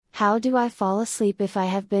How do I fall asleep if I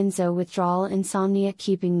have benzo withdrawal insomnia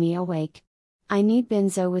keeping me awake? I need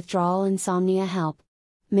benzo withdrawal insomnia help.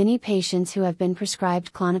 Many patients who have been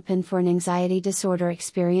prescribed Klonopin for an anxiety disorder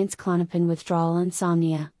experience Klonopin withdrawal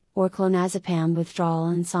insomnia, or clonazepam withdrawal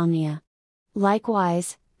insomnia.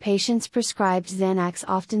 Likewise, patients prescribed Xanax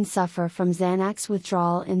often suffer from Xanax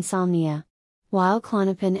withdrawal insomnia. While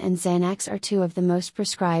Klonopin and Xanax are two of the most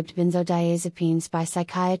prescribed benzodiazepines by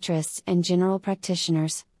psychiatrists and general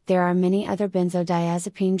practitioners, there are many other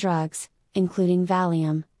benzodiazepine drugs, including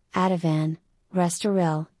Valium, Ativan,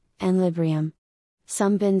 Restoril, and Librium.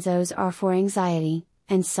 Some benzos are for anxiety,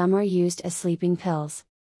 and some are used as sleeping pills.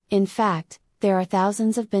 In fact, there are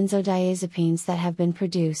thousands of benzodiazepines that have been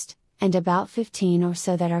produced, and about 15 or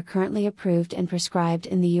so that are currently approved and prescribed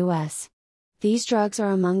in the US. These drugs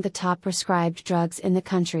are among the top prescribed drugs in the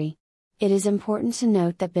country. It is important to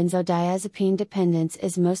note that benzodiazepine dependence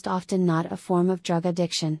is most often not a form of drug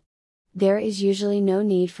addiction. There is usually no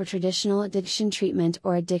need for traditional addiction treatment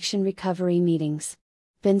or addiction recovery meetings.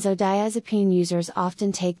 Benzodiazepine users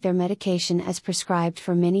often take their medication as prescribed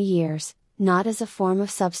for many years, not as a form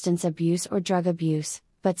of substance abuse or drug abuse,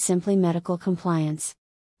 but simply medical compliance.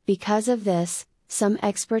 Because of this, some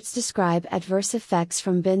experts describe adverse effects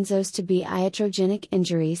from benzos to be iatrogenic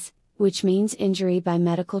injuries, which means injury by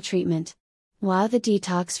medical treatment. While the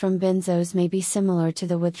detox from benzos may be similar to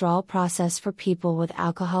the withdrawal process for people with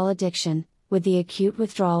alcohol addiction, with the acute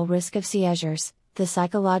withdrawal risk of seizures, the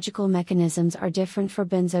psychological mechanisms are different for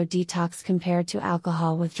benzo detox compared to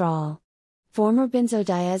alcohol withdrawal. Former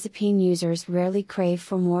benzodiazepine users rarely crave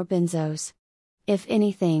for more benzos. If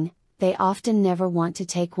anything, they often never want to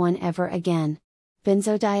take one ever again.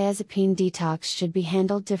 Benzodiazepine detox should be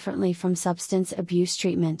handled differently from substance abuse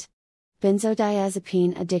treatment.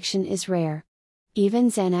 Benzodiazepine addiction is rare.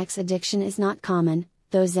 Even Xanax addiction is not common,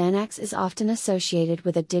 though Xanax is often associated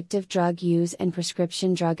with addictive drug use and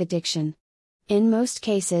prescription drug addiction. In most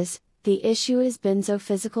cases, the issue is benzo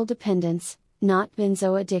physical dependence, not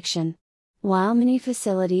benzo addiction. While many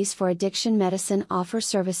facilities for addiction medicine offer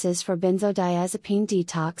services for benzodiazepine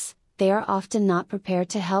detox, they are often not prepared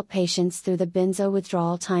to help patients through the benzo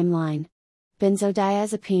withdrawal timeline.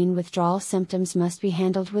 Benzodiazepine withdrawal symptoms must be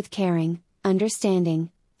handled with caring,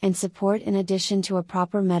 understanding, and support in addition to a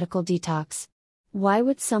proper medical detox. Why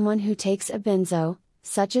would someone who takes a benzo,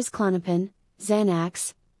 such as Klonopin,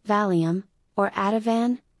 Xanax, Valium, or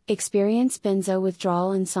Ativan, experience benzo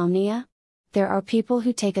withdrawal insomnia? There are people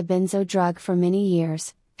who take a benzo drug for many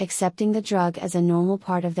years, accepting the drug as a normal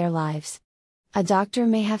part of their lives. A doctor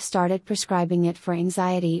may have started prescribing it for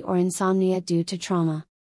anxiety or insomnia due to trauma.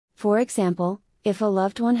 For example, if a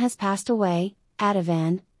loved one has passed away,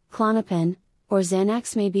 Ativan, Klonopin, or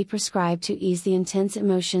Xanax may be prescribed to ease the intense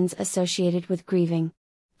emotions associated with grieving.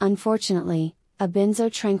 Unfortunately, a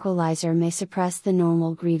benzo tranquilizer may suppress the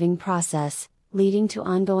normal grieving process, leading to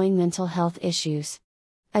ongoing mental health issues.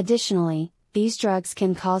 Additionally, these drugs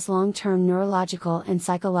can cause long-term neurological and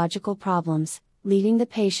psychological problems, leading the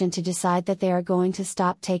patient to decide that they are going to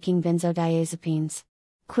stop taking benzodiazepines.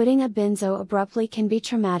 Quitting a benzo abruptly can be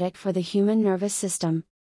traumatic for the human nervous system.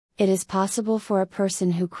 It is possible for a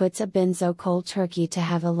person who quits a benzo cold turkey to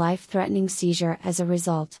have a life-threatening seizure as a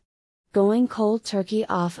result. Going cold turkey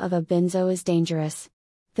off of a benzo is dangerous.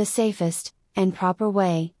 The safest, and proper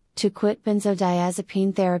way, to quit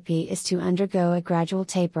benzodiazepine therapy is to undergo a gradual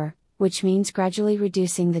taper, which means gradually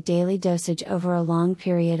reducing the daily dosage over a long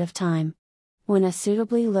period of time. When a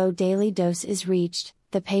suitably low daily dose is reached,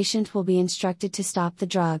 the patient will be instructed to stop the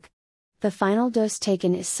drug. The final dose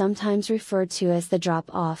taken is sometimes referred to as the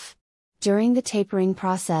drop-off. During the tapering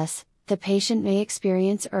process, the patient may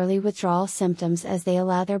experience early withdrawal symptoms as they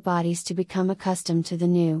allow their bodies to become accustomed to the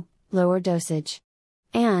new, lower dosage.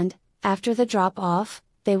 And, after the drop-off,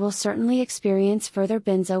 they will certainly experience further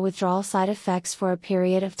benzo withdrawal side effects for a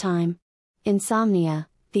period of time. Insomnia,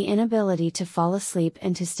 the inability to fall asleep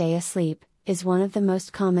and to stay asleep, is one of the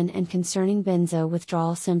most common and concerning benzo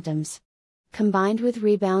withdrawal symptoms. Combined with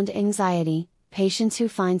rebound anxiety, patients who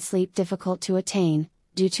find sleep difficult to attain,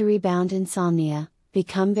 due to rebound insomnia,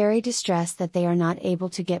 become very distressed that they are not able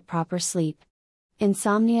to get proper sleep.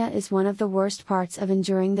 Insomnia is one of the worst parts of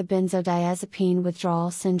enduring the benzodiazepine withdrawal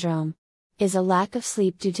syndrome. Is a lack of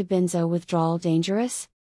sleep due to benzo withdrawal dangerous?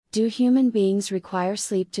 Do human beings require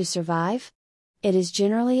sleep to survive? It is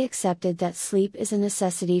generally accepted that sleep is a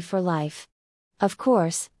necessity for life. Of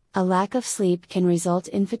course, a lack of sleep can result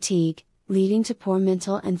in fatigue, leading to poor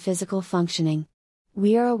mental and physical functioning.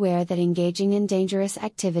 We are aware that engaging in dangerous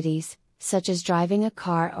activities, such as driving a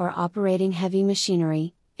car or operating heavy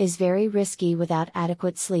machinery, is very risky without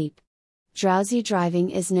adequate sleep. Drowsy driving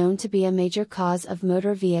is known to be a major cause of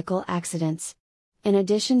motor vehicle accidents. In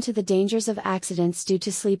addition to the dangers of accidents due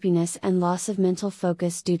to sleepiness and loss of mental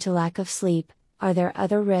focus due to lack of sleep, are there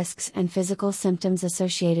other risks and physical symptoms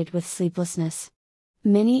associated with sleeplessness?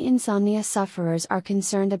 Many insomnia sufferers are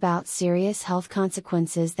concerned about serious health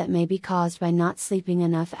consequences that may be caused by not sleeping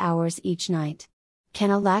enough hours each night.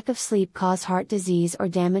 Can a lack of sleep cause heart disease or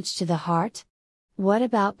damage to the heart? What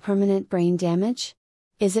about permanent brain damage?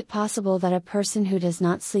 Is it possible that a person who does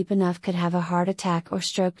not sleep enough could have a heart attack or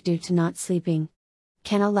stroke due to not sleeping?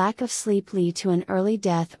 Can a lack of sleep lead to an early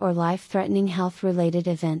death or life-threatening health-related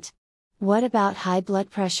event? What about high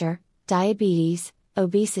blood pressure, diabetes,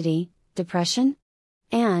 obesity, depression?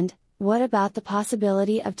 And, what about the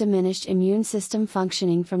possibility of diminished immune system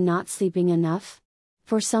functioning from not sleeping enough?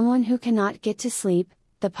 For someone who cannot get to sleep,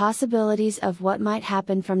 the possibilities of what might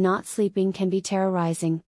happen from not sleeping can be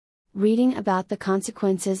terrorizing. Reading about the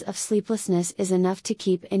consequences of sleeplessness is enough to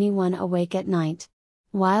keep anyone awake at night.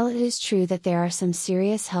 While it is true that there are some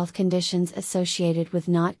serious health conditions associated with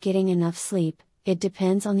not getting enough sleep, it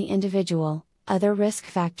depends on the individual, other risk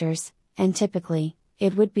factors, and typically,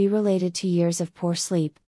 it would be related to years of poor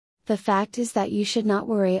sleep. The fact is that you should not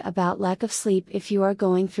worry about lack of sleep if you are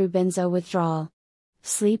going through benzo withdrawal.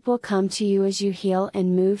 Sleep will come to you as you heal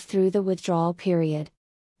and move through the withdrawal period.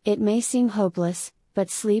 It may seem hopeless, but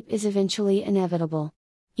sleep is eventually inevitable.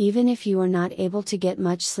 Even if you are not able to get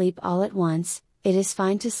much sleep all at once, it is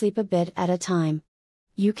fine to sleep a bit at a time.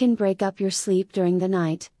 You can break up your sleep during the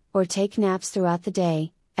night, or take naps throughout the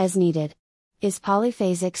day, as needed. Is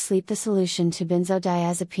polyphasic sleep the solution to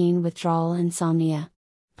benzodiazepine withdrawal insomnia?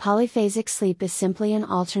 Polyphasic sleep is simply an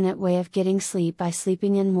alternate way of getting sleep by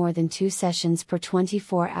sleeping in more than 2 sessions per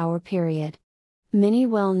 24-hour period. Many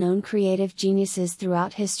well-known creative geniuses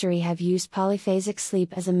throughout history have used polyphasic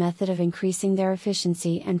sleep as a method of increasing their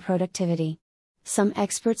efficiency and productivity. Some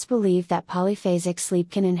experts believe that polyphasic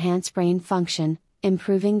sleep can enhance brain function,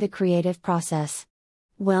 improving the creative process.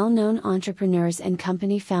 Well-known entrepreneurs and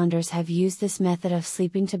company founders have used this method of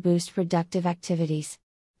sleeping to boost productive activities.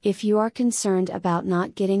 If you are concerned about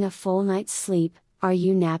not getting a full night's sleep, are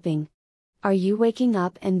you napping? Are you waking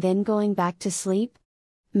up and then going back to sleep?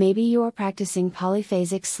 Maybe you are practicing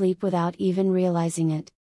polyphasic sleep without even realizing it.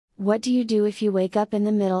 What do you do if you wake up in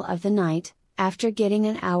the middle of the night, after getting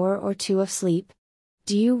an hour or 2 of sleep?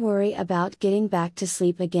 Do you worry about getting back to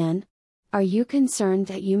sleep again? Are you concerned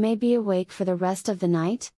that you may be awake for the rest of the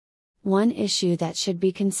night? One issue that should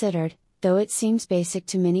be considered, though it seems basic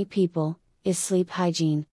to many people, is sleep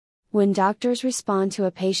hygiene. When doctors respond to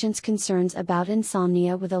a patient's concerns about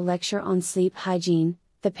insomnia with a lecture on sleep hygiene,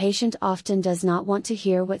 the patient often does not want to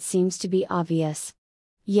hear what seems to be obvious.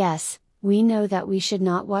 Yes, we know that we should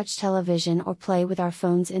not watch television or play with our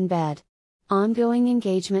phones in bed. Ongoing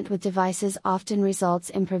engagement with devices often results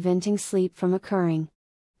in preventing sleep from occurring.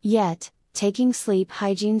 Yet, taking sleep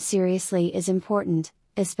hygiene seriously is important,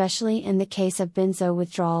 especially in the case of benzo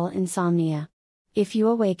withdrawal insomnia. If you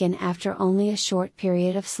awaken after only a short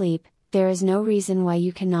period of sleep, there is no reason why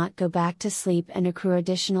you cannot go back to sleep and accrue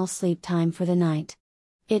additional sleep time for the night.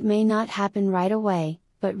 It may not happen right away,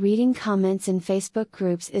 but reading comments in Facebook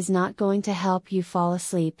groups is not going to help you fall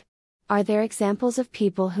asleep. Are there examples of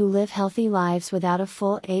people who live healthy lives without a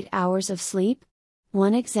full 8 hours of sleep?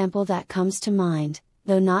 One example that comes to mind,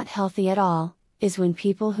 though not healthy at all, is when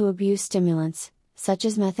people who abuse stimulants, such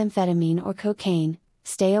as methamphetamine or cocaine,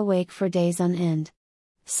 stay awake for days on end.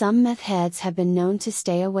 Some meth heads have been known to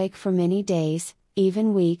stay awake for many days,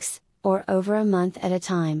 even weeks, or over a month at a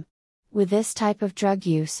time. With this type of drug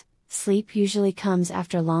use, sleep usually comes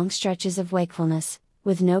after long stretches of wakefulness,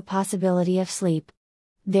 with no possibility of sleep.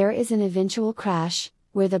 There is an eventual crash,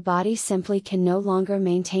 where the body simply can no longer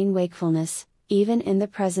maintain wakefulness, even in the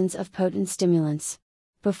presence of potent stimulants.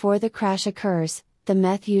 Before the crash occurs, the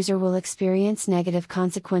meth user will experience negative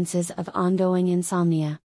consequences of ongoing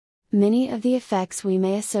insomnia. Many of the effects we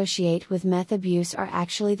may associate with meth abuse are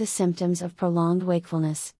actually the symptoms of prolonged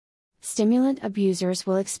wakefulness. Stimulant abusers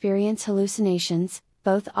will experience hallucinations,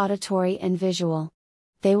 both auditory and visual.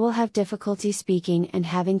 They will have difficulty speaking and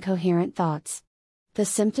having coherent thoughts. The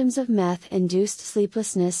symptoms of meth-induced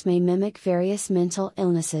sleeplessness may mimic various mental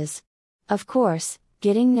illnesses. Of course,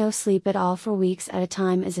 getting no sleep at all for weeks at a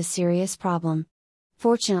time is a serious problem.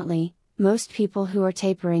 Fortunately, most people who are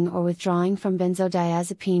tapering or withdrawing from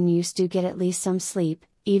benzodiazepine use do get at least some sleep,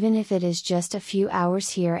 even if it is just a few hours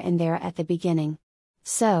here and there at the beginning.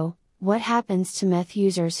 So, what happens to meth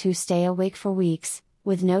users who stay awake for weeks,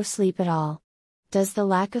 with no sleep at all? Does the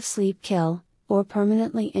lack of sleep kill, or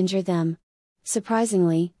permanently injure them?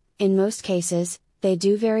 Surprisingly, in most cases, they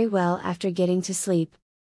do very well after getting to sleep.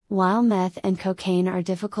 While meth and cocaine are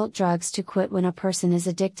difficult drugs to quit when a person is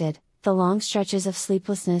addicted, the long stretches of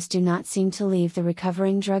sleeplessness do not seem to leave the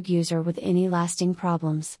recovering drug user with any lasting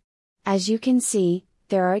problems. As you can see,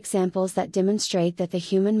 there are examples that demonstrate that the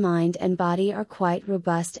human mind and body are quite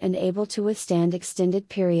robust and able to withstand extended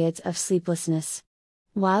periods of sleeplessness.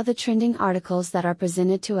 While the trending articles that are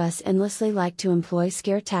presented to us endlessly like to employ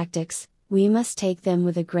scare tactics, we must take them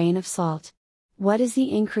with a grain of salt. What is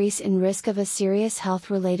the increase in risk of a serious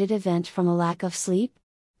health-related event from a lack of sleep?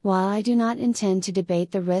 While I do not intend to debate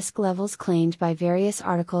the risk levels claimed by various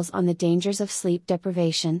articles on the dangers of sleep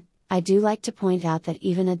deprivation, I do like to point out that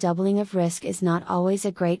even a doubling of risk is not always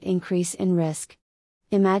a great increase in risk.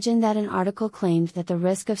 Imagine that an article claimed that the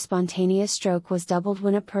risk of spontaneous stroke was doubled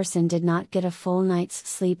when a person did not get a full night's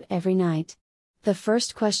sleep every night. The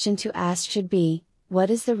first question to ask should be, what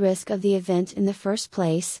is the risk of the event in the first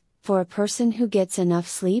place, for a person who gets enough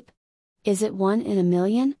sleep? Is it 1 in a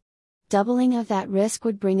million? Doubling of that risk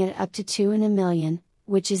would bring it up to 2 in a million,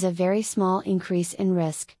 which is a very small increase in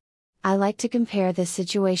risk. I like to compare this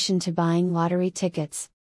situation to buying lottery tickets.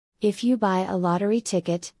 If you buy a lottery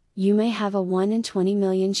ticket, you may have a 1 in 20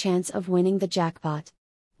 million chance of winning the jackpot.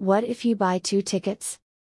 What if you buy 2 tickets?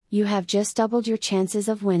 You have just doubled your chances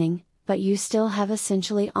of winning, but you still have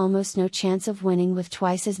essentially almost no chance of winning with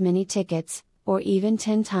twice as many tickets, or even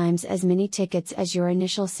 10 times as many tickets as your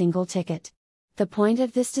initial single ticket. The point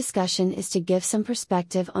of this discussion is to give some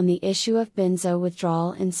perspective on the issue of benzo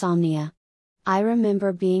withdrawal insomnia. I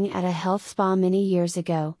remember being at a health spa many years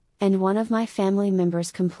ago, and one of my family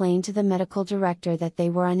members complained to the medical director that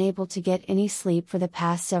they were unable to get any sleep for the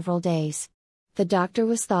past several days. The doctor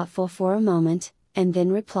was thoughtful for a moment, and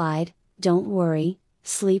then replied, "Don't worry,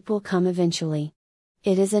 sleep will come eventually.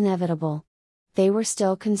 It is inevitable." They were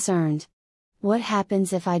still concerned. "What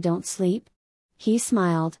happens if I don't sleep?" He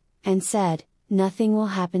smiled, and said, "Nothing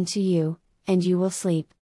will happen to you, and you will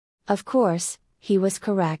sleep." Of course, he was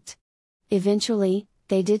correct. Eventually,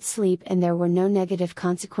 they did sleep and there were no negative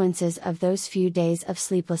consequences of those few days of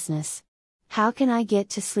sleeplessness. How can I get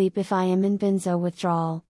to sleep if I am in benzo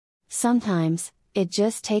withdrawal? Sometimes, it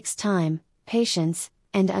just takes time, patience,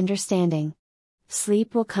 and understanding.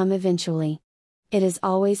 Sleep will come eventually. It is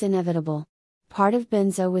always inevitable. Part of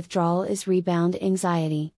benzo withdrawal is rebound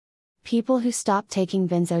anxiety. People who stop taking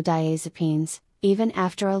benzodiazepines, even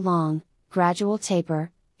after a long, gradual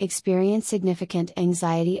taper, experience significant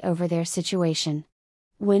anxiety over their situation.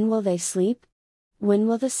 When will they sleep? When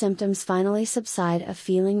will the symptoms finally subside of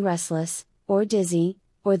feeling restless, or dizzy,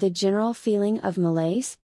 or the general feeling of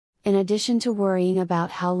malaise? In addition to worrying about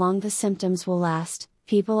how long the symptoms will last,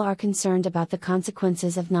 people are concerned about the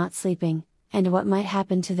consequences of not sleeping, and what might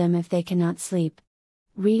happen to them if they cannot sleep.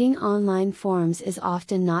 Reading online forums is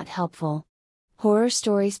often not helpful. Horror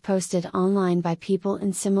stories posted online by people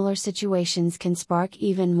in similar situations can spark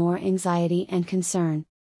even more anxiety and concern.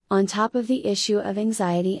 On top of the issue of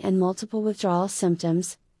anxiety and multiple withdrawal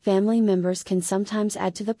symptoms, family members can sometimes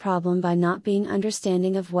add to the problem by not being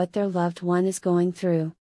understanding of what their loved one is going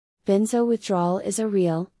through. Benzo withdrawal is a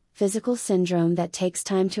real, physical syndrome that takes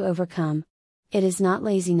time to overcome. It is not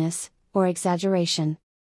laziness, or exaggeration.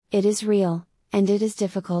 It is real, and it is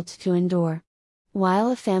difficult to endure.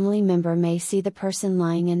 While a family member may see the person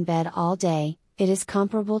lying in bed all day, it is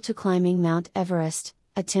comparable to climbing Mount Everest,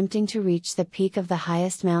 attempting to reach the peak of the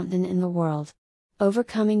highest mountain in the world.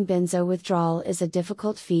 Overcoming benzo withdrawal is a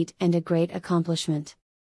difficult feat and a great accomplishment.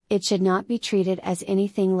 It should not be treated as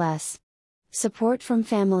anything less. Support from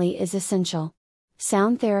family is essential.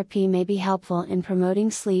 Sound therapy may be helpful in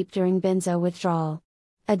promoting sleep during benzo withdrawal.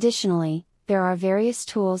 Additionally, there are various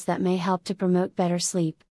tools that may help to promote better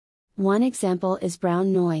sleep. One example is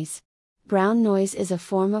brown noise. Brown noise is a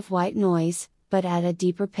form of white noise, but at a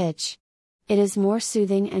deeper pitch. It is more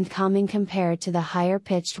soothing and calming compared to the higher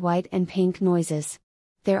pitched white and pink noises.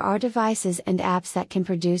 There are devices and apps that can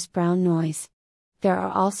produce brown noise. There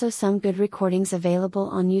are also some good recordings available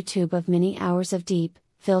on YouTube of many hours of deep,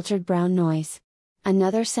 filtered brown noise.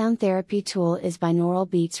 Another sound therapy tool is binaural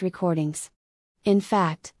beats recordings. In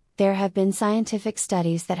fact, there have been scientific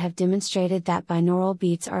studies that have demonstrated that binaural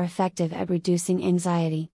beats are effective at reducing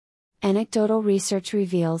anxiety. Anecdotal research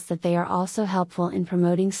reveals that they are also helpful in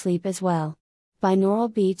promoting sleep as well.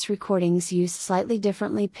 Binaural beats recordings use slightly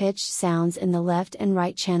differently pitched sounds in the left and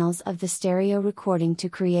right channels of the stereo recording to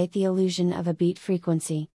create the illusion of a beat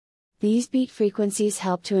frequency. These beat frequencies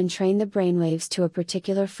help to entrain the brainwaves to a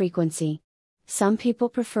particular frequency. Some people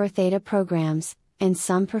prefer theta programs, and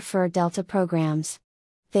some prefer delta programs.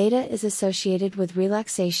 Theta is associated with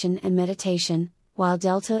relaxation and meditation, while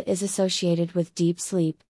delta is associated with deep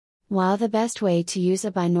sleep. While the best way to use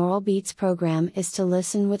a binaural beats program is to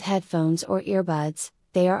listen with headphones or earbuds,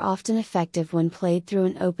 they are often effective when played through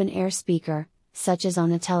an open-air speaker, such as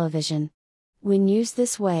on a television. When used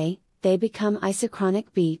this way, they become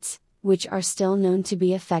isochronic beats, which are still known to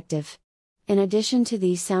be effective. In addition to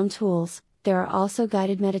these sound tools, there are also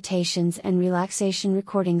guided meditations and relaxation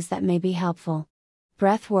recordings that may be helpful.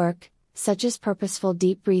 Breath work, such as purposeful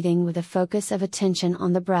deep breathing with a focus of attention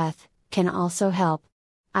on the breath, can also help.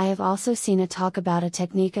 I have also seen a talk about a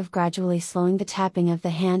technique of gradually slowing the tapping of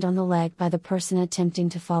the hand on the leg by the person attempting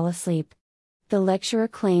to fall asleep. The lecturer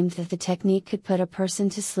claimed that the technique could put a person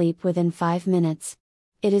to sleep within 5 minutes.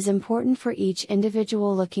 It is important for each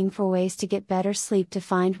individual looking for ways to get better sleep to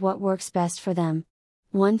find what works best for them.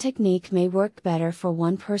 One technique may work better for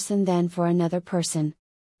one person than for another person.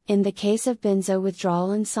 In the case of benzo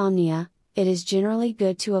withdrawal insomnia, it is generally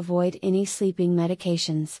good to avoid any sleeping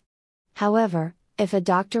medications. However, if a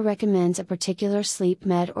doctor recommends a particular sleep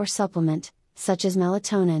med or supplement, such as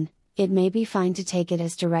melatonin, it may be fine to take it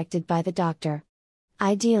as directed by the doctor.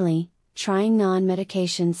 Ideally, trying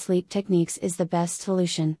non-medication sleep techniques is the best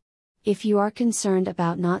solution. If you are concerned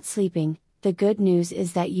about not sleeping, the good news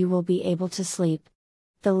is that you will be able to sleep.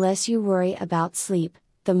 The less you worry about sleep,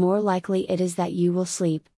 the more likely it is that you will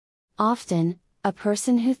sleep. Often, a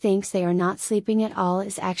person who thinks they are not sleeping at all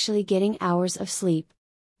is actually getting hours of sleep.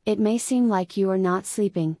 It may seem like you are not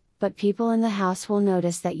sleeping, but people in the house will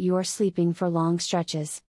notice that you are sleeping for long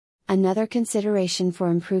stretches. Another consideration for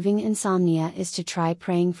improving insomnia is to try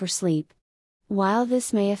praying for sleep. While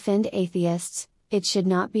this may offend atheists, it should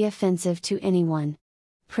not be offensive to anyone.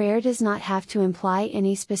 Prayer does not have to imply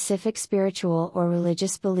any specific spiritual or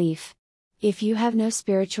religious belief. If you have no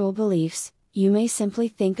spiritual beliefs, you may simply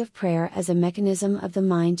think of prayer as a mechanism of the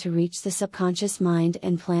mind to reach the subconscious mind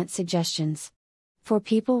and plant suggestions. For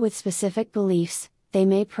people with specific beliefs, they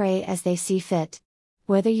may pray as they see fit.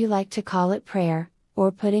 Whether you like to call it prayer,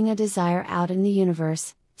 or putting a desire out in the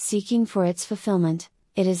universe, seeking for its fulfillment,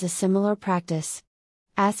 it is a similar practice.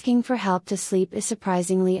 Asking for help to sleep is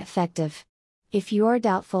surprisingly effective. If you are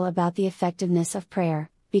doubtful about the effectiveness of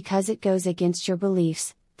prayer, because it goes against your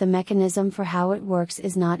beliefs, the mechanism for how it works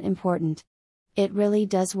is not important. It really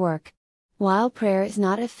does work. While prayer is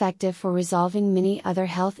not effective for resolving many other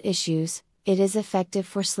health issues, it is effective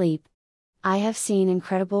for sleep. I have seen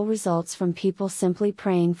incredible results from people simply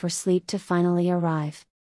praying for sleep to finally arrive.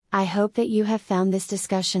 I hope that you have found this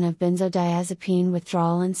discussion of benzodiazepine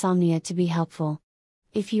withdrawal insomnia to be helpful.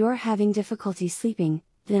 If you are having difficulty sleeping,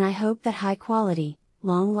 then I hope that high quality,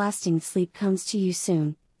 long-lasting sleep comes to you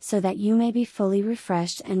soon, so that you may be fully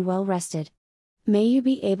refreshed and well rested. May you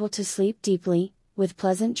be able to sleep deeply, with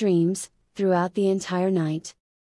pleasant dreams, throughout the entire night.